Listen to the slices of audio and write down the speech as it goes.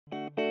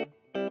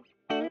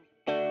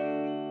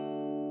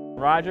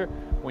Roger,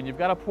 when you've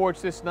got a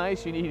porch this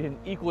nice, you need an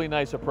equally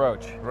nice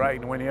approach. Right,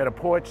 and when you had a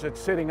porch that's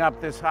sitting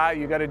up this high,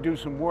 you got to do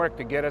some work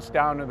to get us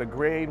down to the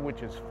grade,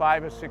 which is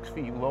 5 or 6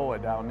 feet lower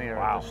down there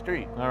at the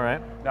street. All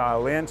right. Now, our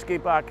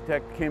landscape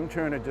architect, Kim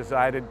Turner,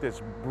 decided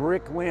this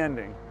brick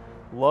landing.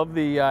 Love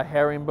the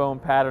herringbone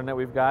pattern that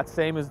we've got,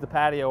 same as the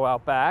patio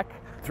out back.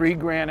 3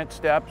 granite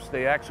steps.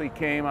 They actually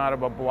came out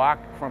of a block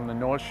from the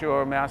North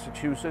Shore of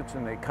Massachusetts,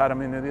 and they cut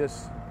them into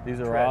this. These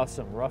are tread.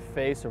 awesome. Rough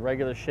face,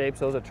 irregular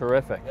shapes, those are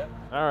terrific. Yep.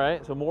 All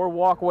right, so more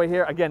walkway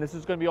here. Again, this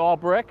is going to be all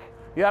brick?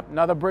 Yep,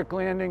 another brick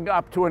landing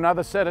up to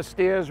another set of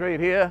stairs right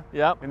here.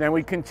 Yep. And then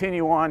we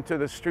continue on to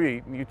the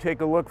street. And you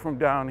take a look from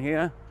down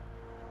here,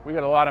 we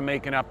got a lot of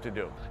making up to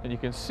do. And you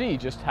can see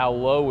just how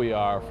low we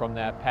are from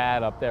that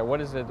pad up there.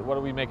 What is it? What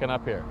are we making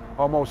up here?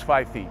 Almost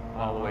 5 feet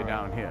all the way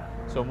down here.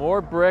 So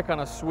more brick on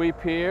a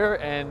sweep here,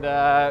 and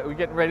we're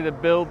getting ready to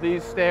build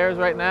these stairs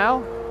right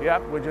now?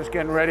 Yep, we're just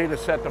getting ready to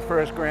set the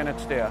first granite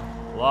stair.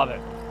 Love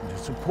it. To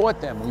support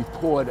them, we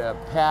poured a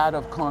pad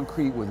of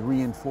concrete with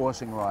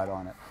reinforcing rod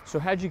on it. So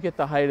how'd you get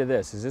the height of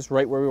this? Is this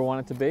right where we want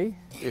it to be?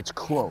 It's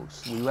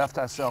close. We left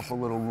ourselves a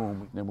little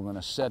room. Then we're going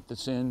to set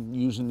this in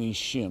using these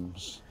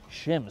shims.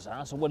 Shims,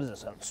 huh? So what is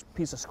this, a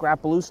piece of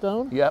scrap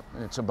bluestone? Yep,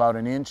 it's about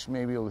an inch,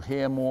 maybe a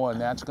hair more,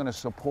 and that's going to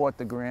support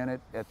the granite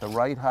at the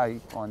right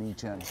height on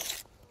each end.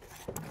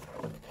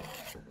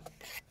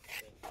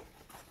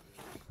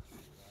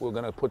 We're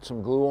going to put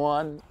some glue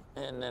on,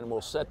 and then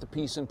we'll set the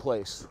piece in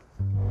place.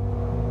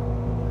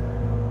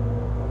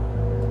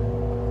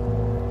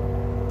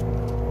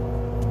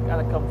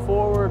 Gotta come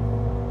forward.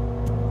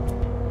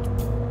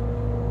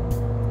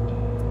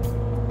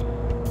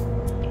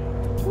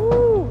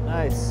 Woo,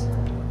 nice.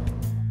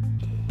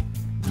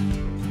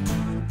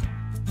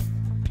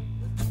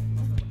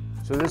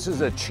 So this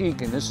is a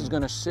cheek, and this is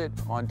going to sit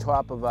on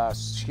top of our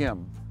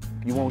shim.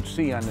 You won't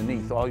see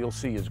underneath. All you'll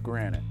see is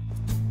granite.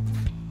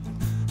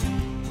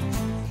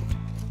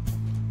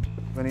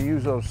 I'm going to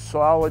use those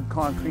solid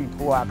concrete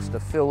blocks to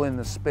fill in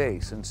the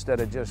space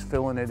instead of just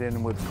filling it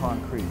in with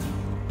concrete.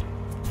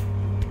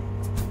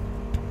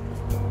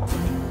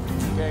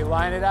 Okay,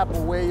 line it up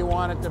where you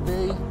want it to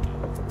be.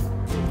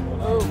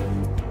 Move.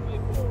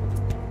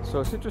 So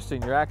it's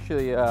interesting, you're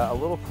actually a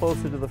little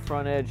closer to the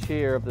front edge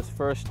here of this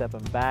first step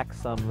and back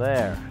some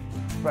there.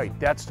 Right,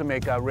 that's to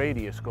make our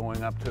radius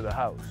going up to the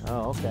house.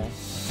 Oh, okay.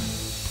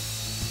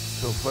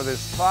 So for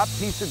this top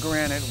piece of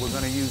granite, we're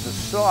going to use a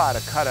saw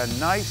to cut a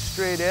nice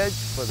straight edge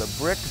for the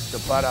bricks to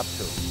butt up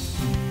to.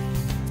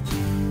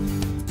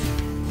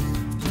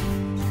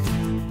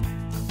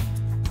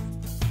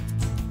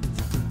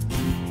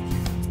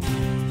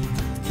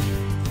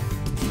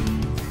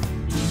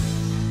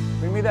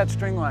 Bring me that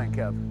string line,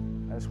 Kev.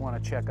 I just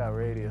want to check our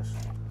radius.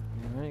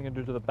 And then you're going to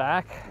do to the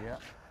back. Yeah.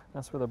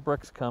 That's where the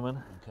brick's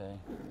coming. Okay.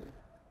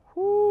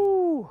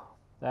 Whoo!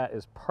 That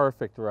is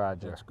perfect,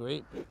 Roger. That's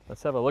great.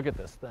 Let's have a look at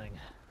this thing.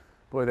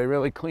 Boy, they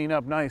really clean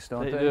up nice,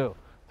 don't they? They do.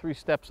 3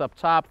 steps up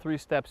top, 3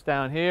 steps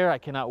down here. I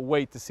cannot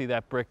wait to see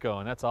that brick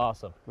going. That's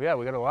awesome. Yeah,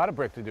 we got a lot of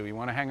brick to do. You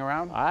want to hang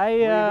around? Where are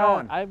you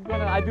going?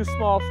 I do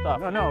small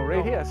stuff. No,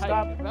 right here.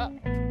 Stop.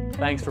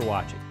 Thanks for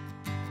watching.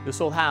 This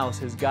Old House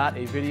has got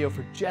a video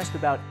for just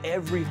about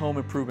every home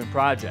improvement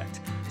project,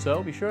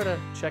 so be sure to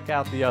check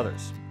out the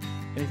others.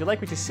 And if you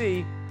like what you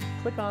see,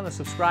 click on the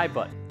subscribe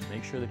button to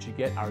make sure that you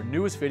get our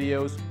newest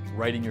videos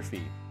right in your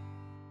feed.